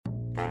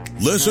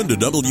Listen to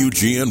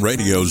WGN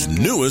Radio's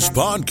newest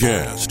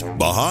podcast,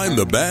 Behind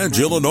the Badge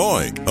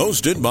Illinois,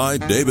 hosted by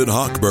David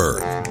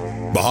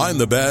Hochberg. Behind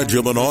the Badge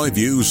Illinois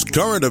views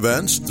current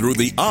events through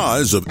the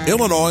eyes of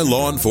Illinois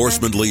law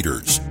enforcement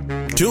leaders.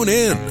 Tune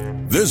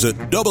in. Visit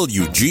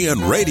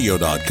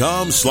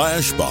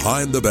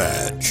WGNRadio.com/Behind the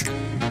Badge.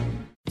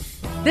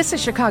 This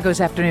is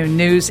Chicago's Afternoon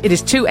News. It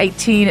is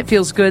 2:18. It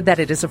feels good that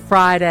it is a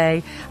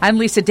Friday. I'm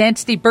Lisa Dent.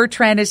 Steve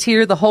Bertrand is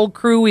here, the whole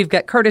crew. We've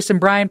got Curtis and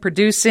Brian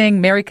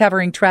producing, Mary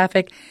covering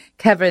traffic,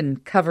 Kevin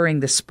covering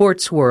the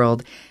sports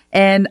world.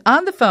 And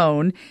on the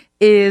phone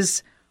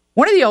is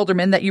one of the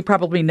aldermen that you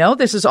probably know.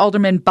 This is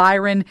Alderman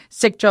Byron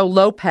Sicjo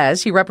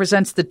Lopez. He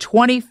represents the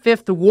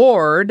 25th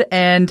Ward,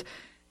 and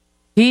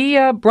he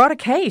brought a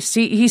case.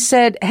 He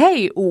said,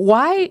 hey,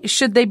 why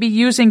should they be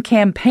using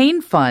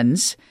campaign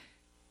funds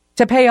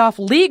to pay off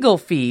legal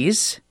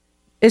fees,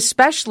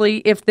 especially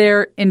if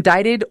they're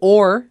indicted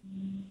or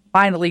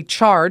finally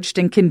charged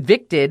and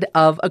convicted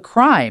of a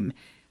crime?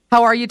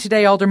 How are you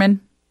today, Alderman?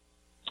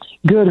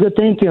 Good.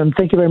 Thank you. And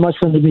thank you very much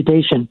for the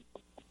invitation.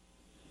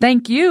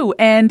 Thank you.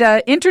 And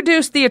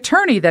introduce the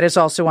attorney that is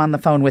also on the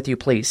phone with you,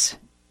 please.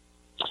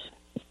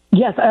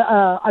 Yes,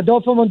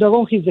 Adolfo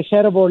Mondragon, he's the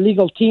head of our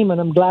legal team,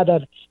 and I'm glad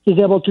that he's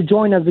able to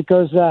join us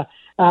because the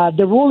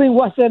ruling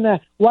wasn't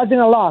a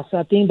loss.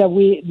 I think that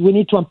we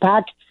need to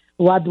unpack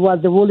what was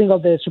the ruling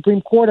of the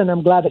Supreme Court, and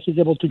I'm glad that he's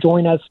able to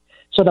join us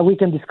so that we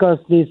can discuss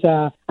this,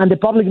 and the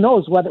public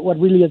knows what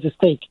really is at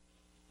stake.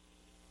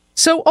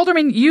 So,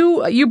 Alderman,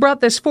 you brought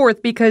this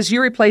forth because you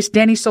replaced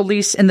Danny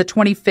Solis in the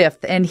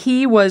 25th, and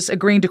he was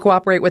agreeing to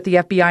cooperate with the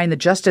FBI and the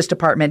Justice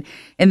Department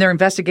in their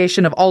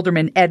investigation of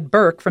Alderman Ed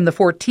Burke from the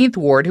 14th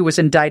Ward, who was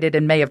indicted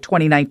in May of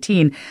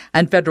 2019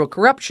 on federal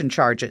corruption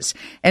charges.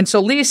 And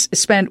Solis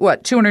spent,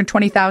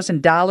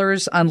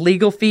 $220,000 on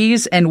legal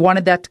fees and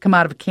wanted that to come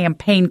out of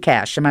campaign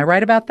cash. Am I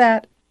right about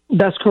that?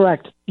 That's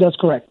correct.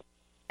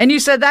 And you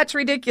said that's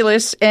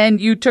ridiculous, and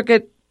you took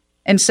it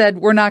and said,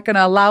 we're not going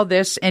to allow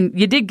this. And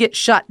you did get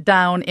shut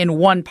down in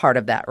one part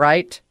of that,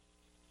 right?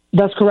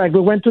 That's correct.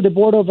 We went to the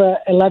Board of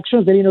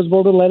Elections, the Illinois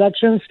Board of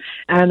Elections,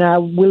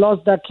 and we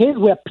lost that case.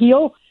 We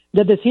appealed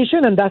the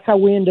decision, and that's how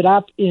we ended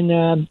up in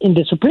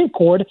the Supreme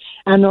Court.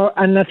 And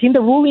I think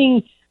the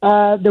ruling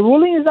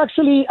is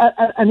actually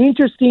an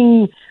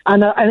interesting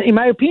and in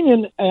my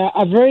opinion,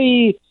 a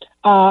very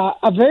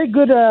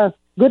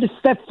good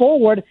step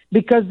forward,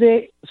 because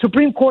the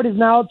Supreme Court is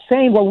now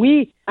saying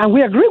we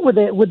agree with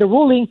the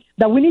ruling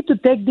that we need to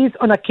take this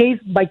on a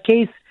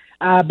case-by-case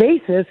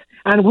basis,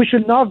 and we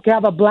should not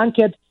have a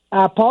blanket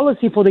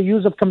policy for the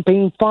use of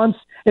campaign funds,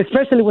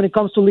 especially when it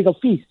comes to legal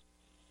fees.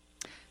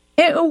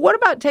 And what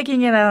about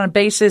taking it on a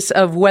basis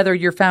of whether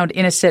you're found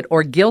innocent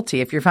or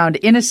guilty? If you're found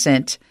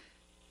innocent,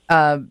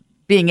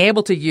 being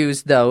able to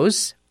use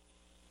those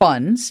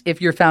funds. If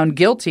you're found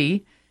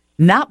guilty,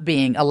 not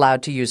being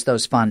allowed to use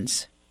those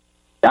funds.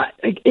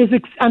 Is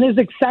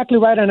exactly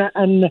right,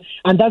 and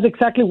that's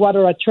exactly what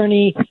our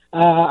attorney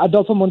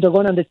Adolfo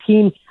Mondragon and the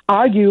team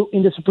argue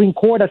in the Supreme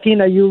Court. I think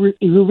that you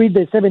read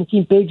the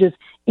 17 pages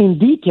in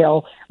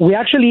detail. We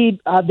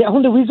actually the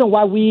only reason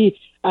why we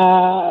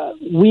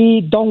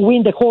don't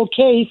win the whole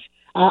case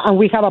and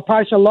we have a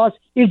partial loss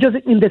is just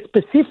in the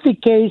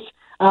specific case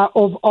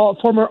of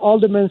former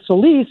Alderman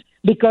Solis,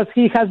 because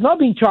he has not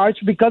been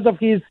charged because of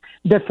his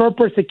deferred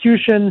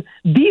persecution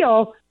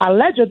deal,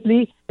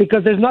 allegedly,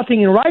 because there's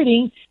nothing in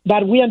writing,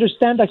 but we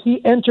understand that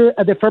he entered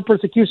a deferred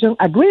persecution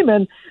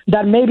agreement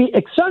that maybe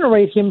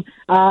exonerate him,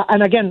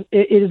 and again,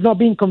 it is not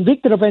being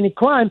convicted of any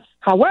crime.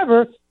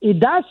 However, it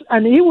does,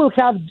 and it will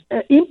have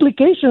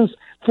implications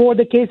for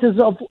the cases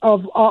of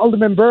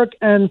Alderman Burke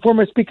and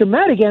former Speaker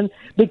Madigan,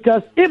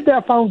 because if they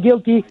are found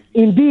guilty,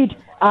 indeed,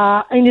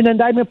 in an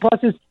indictment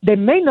process, they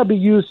may not be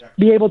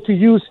able to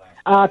use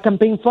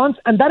campaign funds,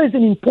 and that is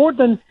an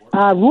important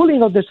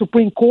ruling of the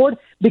Supreme Court,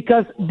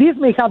 because this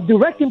may have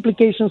direct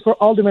implications for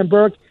Alderman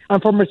Burke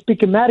and former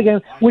Speaker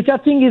Madigan, which I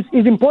think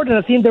is important.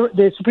 I think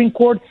the Supreme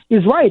Court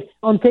is right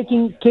on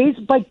taking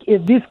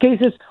these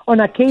cases on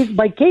a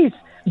case-by-case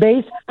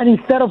base, and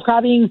instead of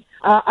having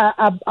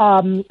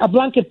a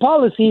blanket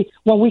policy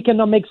when we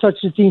cannot make such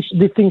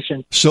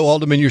distinction. So,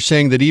 Alderman, you're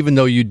saying that even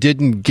though you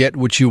didn't get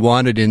what you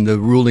wanted in the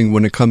ruling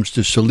when it comes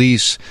to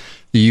Solis,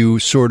 you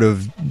sort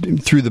of,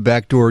 through the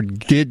back door,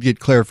 did get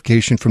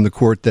clarification from the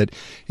court that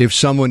if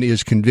someone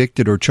is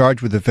convicted or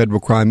charged with a federal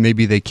crime,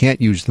 maybe they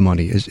can't use the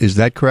money. Is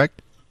that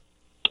correct?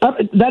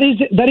 That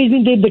is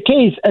indeed the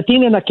case. I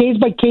think on a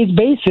case-by-case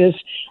basis,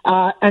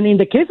 and in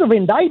the case of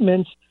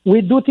indictments,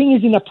 we do think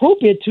it's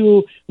inappropriate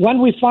to, when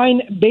we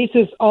find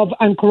basis of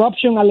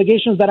corruption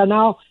allegations that are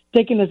now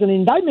taken as an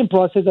indictment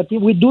process, that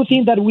we do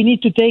think that we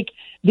need to take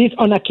this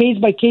on a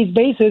case-by-case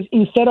basis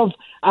instead of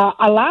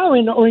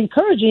allowing or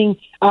encouraging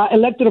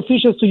elected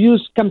officials to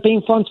use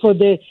campaign funds for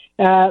the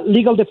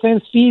legal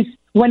defense fees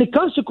when it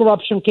comes to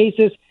corruption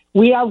cases,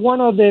 we are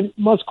one of the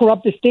most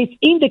corrupt states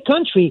in the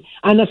country.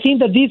 And I think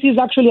that this is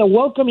actually a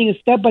welcoming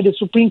step by the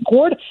Supreme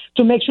Court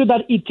to make sure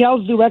that it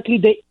tells directly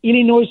the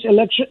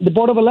the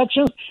Board of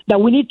Elections, that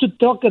we need to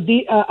talk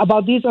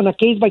about this on a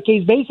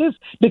case-by-case basis,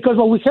 because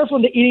what we heard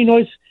from the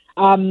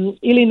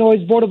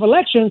Illinois Board of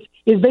Elections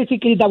is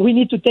basically that we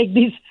need to take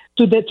this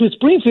to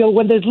Springfield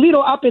when there's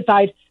little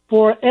appetite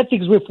for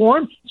ethics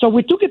reform. So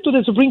we took it to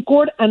the Supreme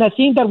Court, and I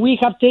think that we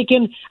have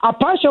taken a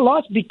partial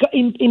loss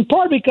in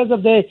part because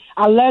of the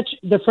alleged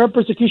deferred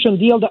prosecution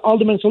deal that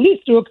Alderman Solis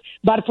took.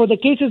 But for the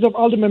cases of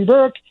Alderman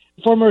Burke,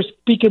 former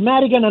Speaker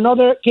Madigan, and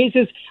other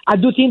cases, I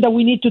do think that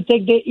we need to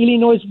take the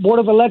Illinois Board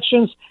of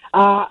Elections,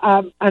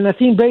 and I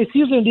think very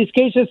seriously in these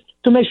cases,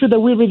 to make sure that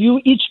we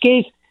review each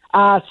case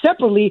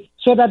separately,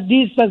 so that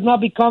this does not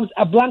become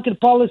a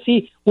blanket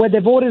policy where the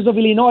voters of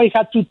Illinois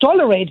had to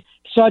tolerate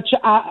such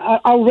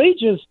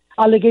outrageous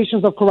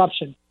allegations of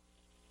corruption.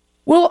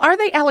 Well, are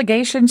they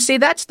allegations? See,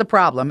 that's the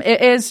problem.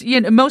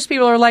 Most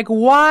people are like,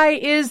 why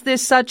is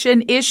this such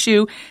an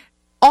issue?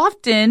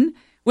 Often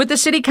with the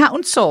city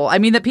council, I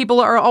mean, that people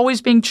are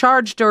always being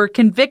charged or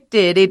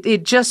convicted.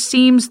 It just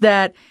seems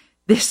that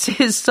this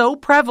is so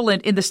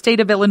prevalent in the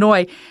state of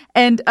Illinois.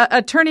 And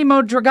Attorney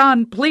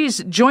Mondragon,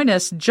 please join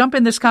us, jump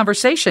in this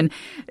conversation.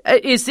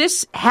 Is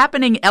this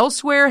happening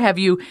elsewhere? Have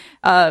you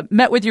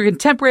met with your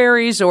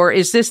contemporaries, or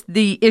is this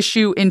the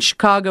issue in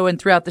Chicago and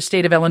throughout the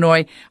state of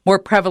Illinois more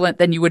prevalent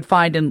than you would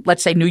find in,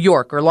 let's say, New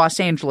York or Los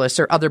Angeles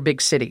or other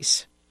big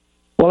cities?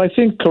 Well, I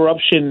think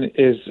corruption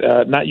is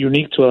not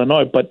unique to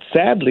Illinois, but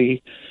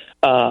sadly,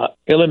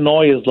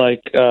 Illinois is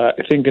like,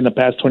 I think in the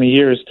past 20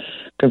 years,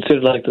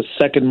 considered like the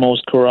second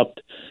most corrupt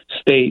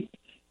state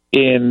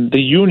in the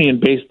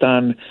union based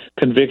on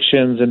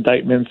convictions,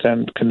 indictments,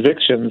 and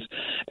convictions.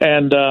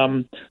 And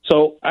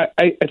so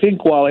I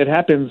think while it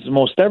happens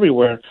most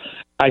everywhere,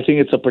 I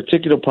think it's a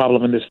particular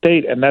problem in the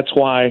state. And that's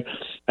why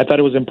I thought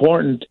it was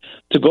important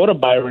to go to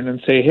Byron and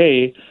say,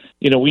 hey,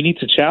 we need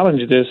to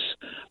challenge this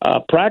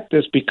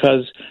practice,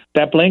 because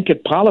that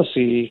blanket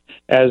policy,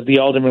 as the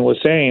alderman was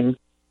saying,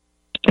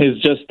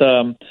 is just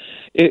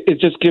it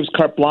just gives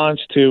carte blanche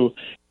to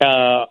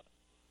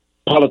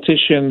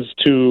politicians.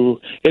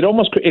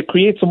 It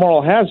creates a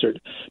moral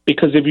hazard,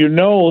 because if you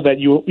know that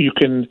you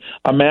can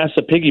amass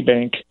a piggy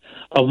bank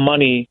of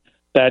money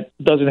that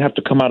doesn't have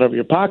to come out of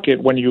your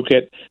pocket when you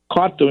get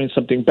caught doing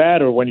something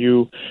bad, or when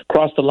you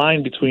cross the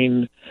line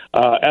between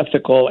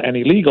ethical and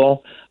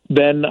illegal,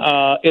 then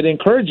it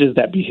encourages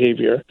that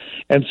behavior.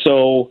 And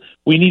so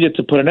we needed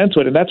to put an end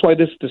to it. And that's why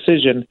this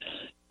decision,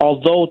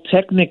 although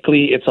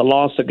technically it's a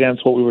loss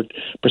against what we were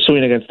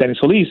pursuing against Danny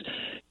Solis,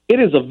 it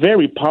is a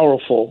very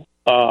powerful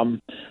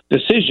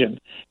decision.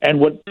 And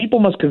what people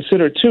must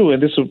consider, too,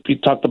 and this would be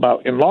talked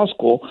about in law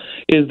school,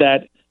 is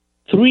that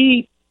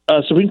 3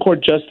 Supreme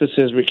Court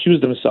justices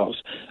recused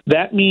themselves.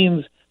 That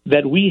means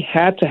that we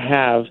had to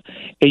have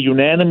a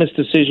unanimous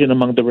decision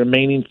among the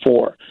remaining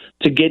 4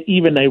 to get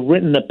even a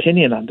written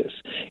opinion on this.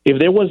 If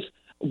there was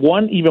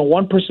even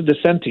one person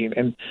dissenting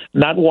and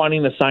not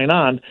wanting to sign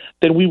on,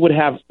 then we would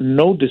have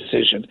no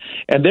decision.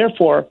 And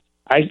therefore,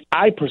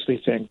 I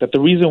personally think that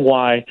the reason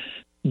why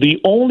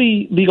the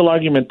only legal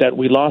argument that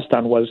we lost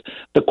on was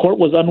the court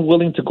was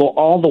unwilling to go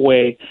all the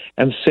way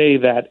and say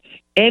that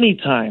any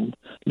time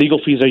legal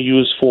fees are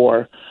used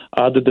for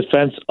the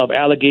defense of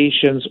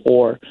allegations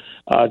or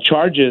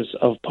charges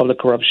of public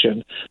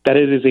corruption, that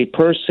it is a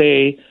per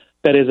se,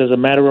 that is, as a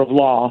matter of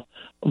law,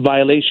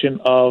 violation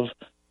of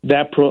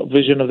that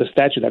provision of the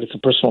statute, that it's a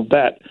personal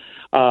debt.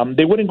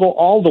 They wouldn't go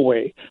all the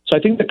way. So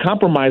I think the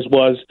compromise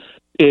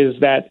is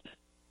that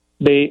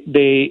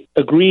they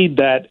agreed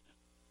that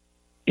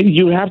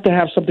you have to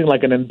have something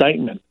like an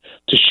indictment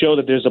to show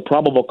that there's a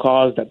probable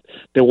cause that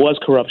there was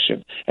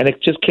corruption, and it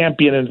just can't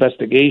be an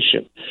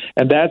investigation.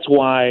 And that's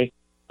why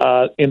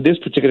in this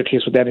particular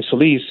case with Danny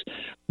Solis,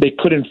 they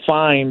couldn't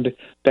find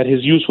that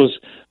his use was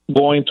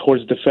going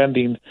towards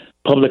defending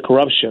public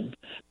corruption,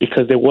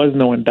 because there was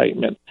no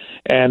indictment.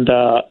 And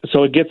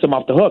so it gets them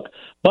off the hook.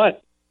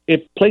 But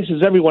it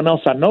places everyone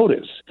else on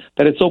notice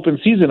that it's open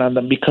season on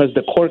them, because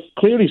the court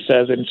clearly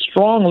says in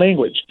strong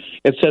language,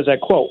 it says, I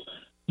quote,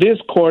 "This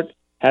court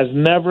has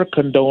never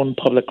condoned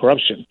public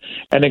corruption."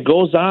 And it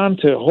goes on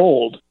to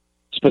hold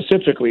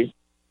specifically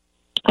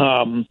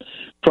and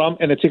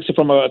it takes it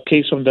from a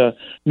case from the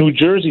New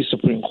Jersey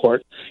Supreme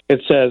Court.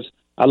 It says,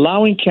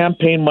 "Allowing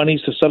campaign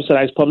monies to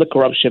subsidize public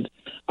corruption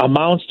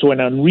amounts to an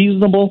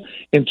unreasonable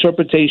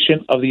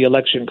interpretation of the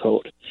election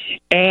code."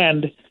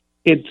 And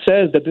it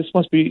says that this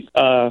must be,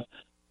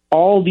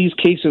 all these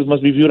cases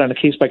must be viewed on a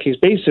case-by-case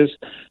basis,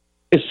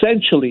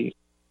 essentially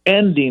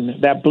ending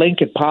that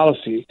blanket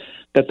policy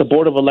that the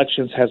Board of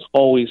Elections has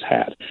always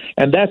had.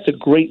 And that's a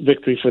great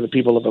victory for the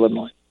people of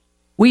Illinois.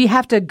 We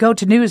have to go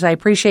to news. I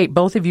appreciate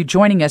both of you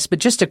joining us, but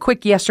just a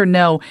quick yes or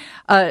no.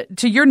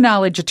 To your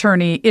knowledge,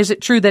 attorney, is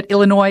it true that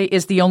Illinois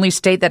is the only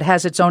state that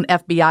has its own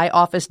FBI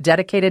office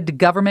dedicated to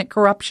government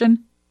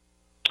corruption?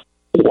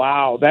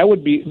 Wow, that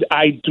would be,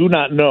 I do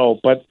not know,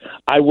 but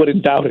I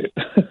wouldn't doubt it.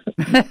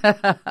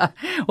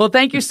 Well,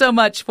 thank you so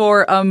much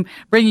for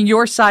bringing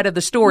your side of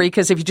the story,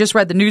 because if you just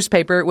read the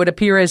newspaper, it would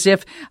appear as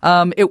if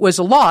it was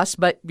a loss,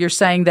 but you're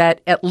saying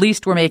that at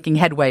least we're making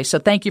headway. So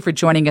thank you for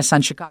joining us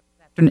on Chicago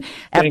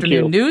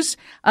Afternoon News.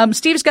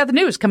 Steve's got the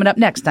news coming up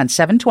next on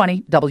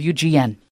 720 WGN.